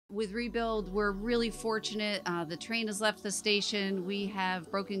With Rebuild, we're really fortunate. The train has left the station. We have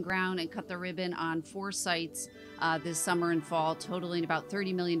broken ground and cut the ribbon on 4 sites this summer and fall, totaling about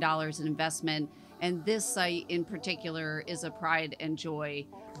 $30 million in investment. And this site in particular is a pride and joy.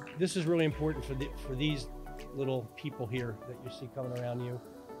 This is really important for these little people here that you see coming around you.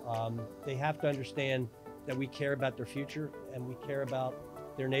 They have to understand that we care about their future, and we care about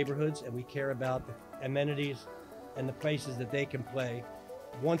their neighborhoods, and we care about the amenities and the places that they can play.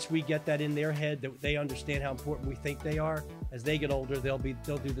 Once we get that in their head, that they understand how important we think they are, as they get older, they'll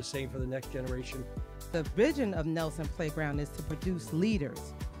do the same for the next generation. The vision of Nelson Playground is to produce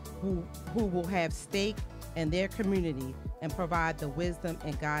leaders who will have stake in their community and provide the wisdom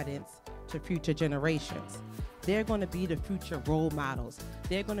and guidance to future generations. They're going to be the future role models.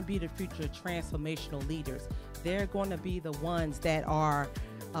 They're going to be the future transformational leaders. They're going to be the ones that are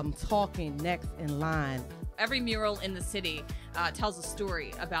talking next in line. Every mural in the city tells a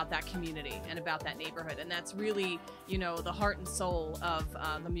story about that community and about that neighborhood, and that's really, you know, the heart and soul of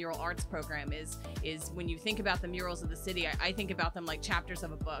the mural arts program is when you think about the murals of the city, I think about them like chapters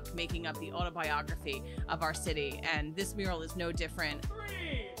of a book making up the autobiography of our city, and this mural is no different.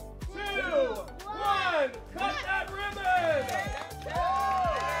 3, 2, 1, cut that ribbon!